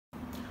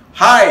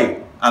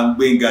Hi, I'm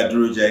Gbenga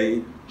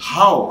Durojaye.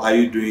 How are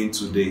you doing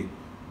today?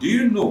 Do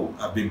you know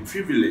I've been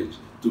privileged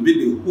to be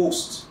the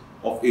host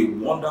of a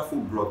wonderful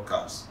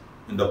broadcast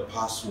in the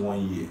past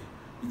 1 year.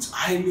 It's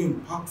highly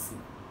impactful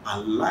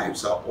and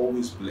lives are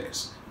always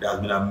blessed. There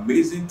have been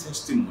amazing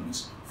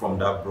testimonies from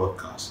that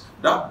broadcast.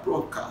 That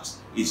broadcast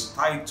is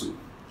titled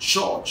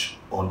Church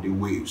on the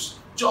Waves.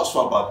 Just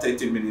for about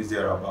 30 minutes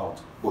thereabout,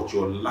 but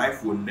your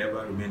life will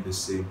never remain the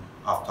same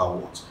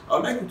afterwards. I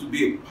would like you to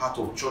be a part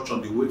of Church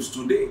on the Waves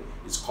today.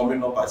 It's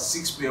coming up at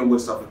 6 p.m.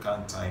 West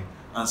African time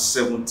and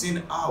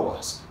 17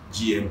 hours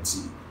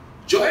GMT.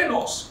 Join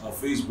us on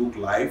Facebook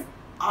Live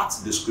at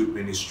The Script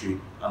Ministry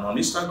and on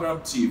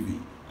Instagram TV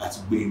at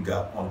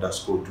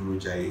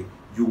Gbenga_Durojaye.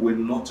 You will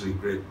not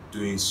regret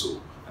doing so.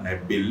 And I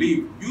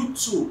believe you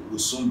too will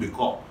soon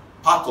become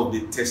part of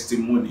the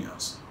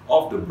testimonials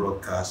of the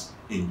broadcast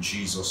in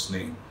Jesus'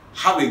 name.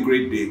 Have a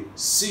great day.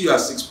 See you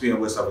at 6 p.m.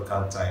 West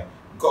African time.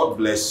 God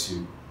bless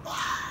you.